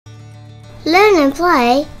Learn and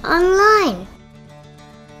play online.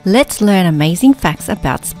 Let's learn amazing facts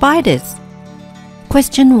about spiders.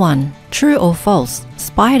 Question 1. True or false?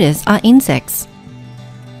 Spiders are insects.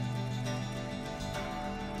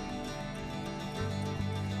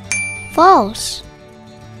 False.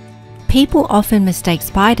 People often mistake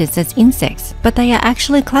spiders as insects, but they are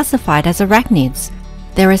actually classified as arachnids.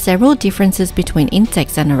 There are several differences between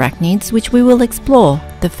insects and arachnids which we will explore.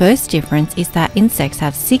 The first difference is that insects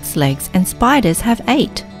have 6 legs and spiders have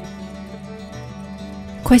 8.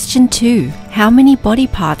 Question 2. How many body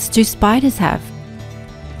parts do spiders have?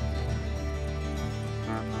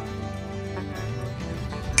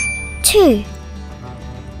 Two.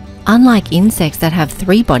 Unlike insects that have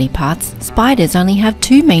 3 body parts, spiders only have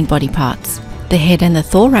 2 main body parts. The head and the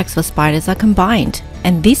thorax for spiders are combined,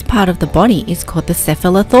 and this part of the body is called the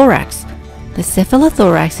cephalothorax. The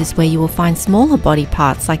cephalothorax is where you will find smaller body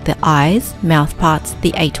parts like the eyes, mouth parts,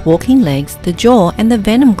 the 8 walking legs, the jaw, and the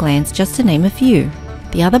venom glands, just to name a few.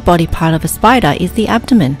 The other body part of a spider is the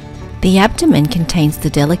abdomen. The abdomen contains the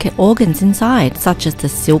delicate organs inside, such as the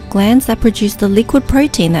silk glands that produce the liquid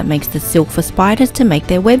protein that makes the silk for spiders to make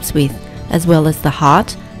their webs with, as well as the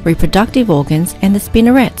heart, reproductive organs, and the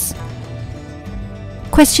spinnerets.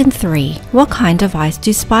 Question 3. What kind of eyes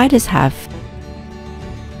do spiders have?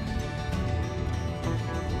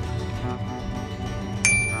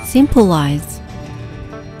 Simple eyes.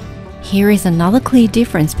 Here is another clear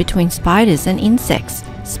difference between spiders and insects.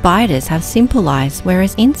 Spiders have simple eyes,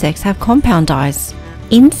 whereas insects have compound eyes.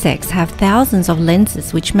 Insects have thousands of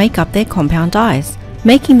lenses which make up their compound eyes,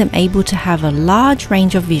 making them able to have a large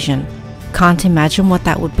range of vision. Can't imagine what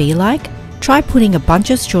that would be like? Try putting a bunch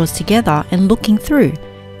of straws together and looking through.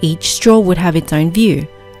 Each straw would have its own view,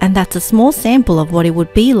 and that's a small sample of what it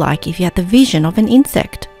would be like if you had the vision of an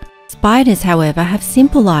insect. Spiders, however, have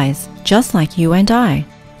simple eyes, just like you and I.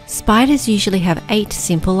 Spiders usually have 8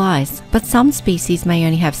 simple eyes, but some species may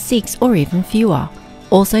only have 6 or even fewer.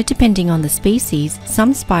 Also, depending on the species,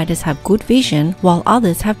 some spiders have good vision while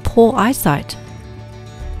others have poor eyesight.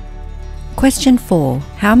 Question 4.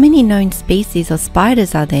 How many known species of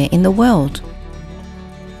spiders are there in the world?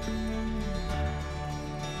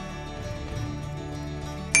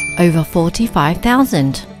 Over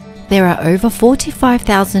 45,000. There are over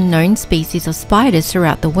 45,000 known species of spiders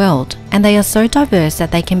throughout the world, and they are so diverse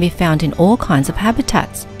that they can be found in all kinds of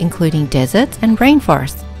habitats, including deserts and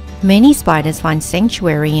rainforests. Many spiders find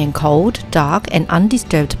sanctuary in cold, dark, and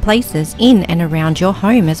undisturbed places in and around your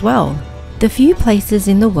home as well. The few places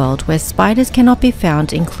in the world where spiders cannot be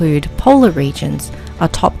found include polar regions,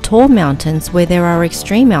 atop tall mountains where there are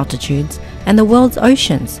extreme altitudes, and the world's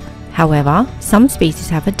oceans. However, some species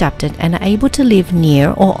have adapted and are able to live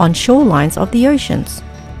near or on shorelines of the oceans.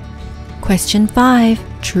 Question 5.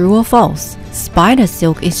 True or false? Spider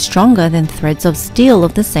silk is stronger than threads of steel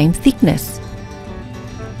of the same thickness.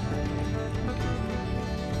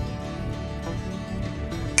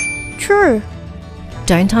 True.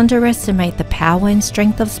 Don't underestimate the power and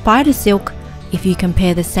strength of spider silk. If you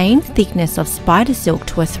compare the same thickness of spider silk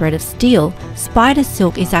to a thread of steel, spider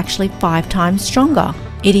silk is actually 5 times stronger.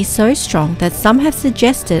 It is so strong that some have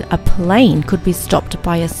suggested a plane could be stopped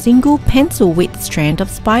by a single pencil-width strand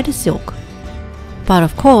of spider silk. But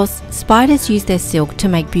of course, spiders use their silk to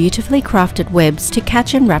make beautifully crafted webs to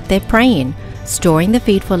catch and wrap their prey in, storing the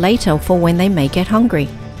feed for later for when they may get hungry.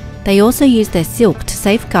 They also use their silk to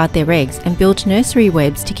safeguard their eggs and build nursery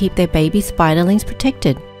webs to keep their baby spiderlings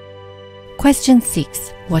protected. Question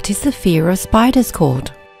 6. What is the fear of spiders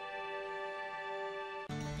called?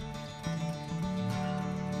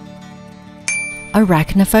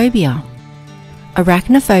 Arachnophobia.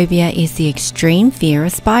 Arachnophobia is the extreme fear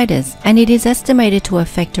of spiders, and it is estimated to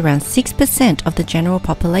affect around 6% of the general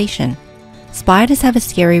population. Spiders have a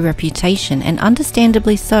scary reputation, and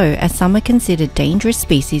understandably so, as some are considered dangerous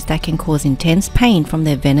species that can cause intense pain from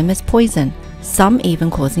their venomous poison, some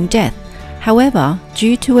even causing death. However,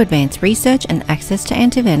 due to advanced research and access to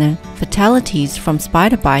antivenom, fatalities from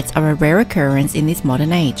spider bites are a rare occurrence in this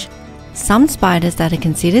modern age. Some spiders that are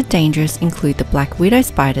considered dangerous include the black widow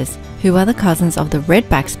spiders, who are the cousins of the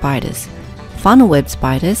redback spiders, funnel web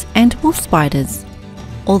spiders, and wolf spiders.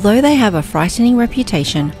 Although they have a frightening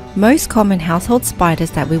reputation, most common household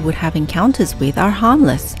spiders that we would have encounters with are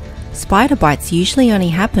harmless. Spider bites usually only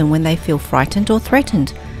happen when they feel frightened or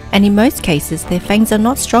threatened, and in most cases their fangs are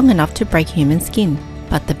not strong enough to break human skin.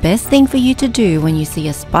 But the best thing for you to do when you see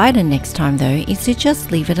a spider next time though is to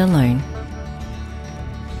just leave it alone.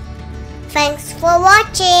 Thanks for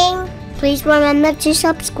watching. Please remember to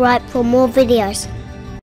subscribe for more videos.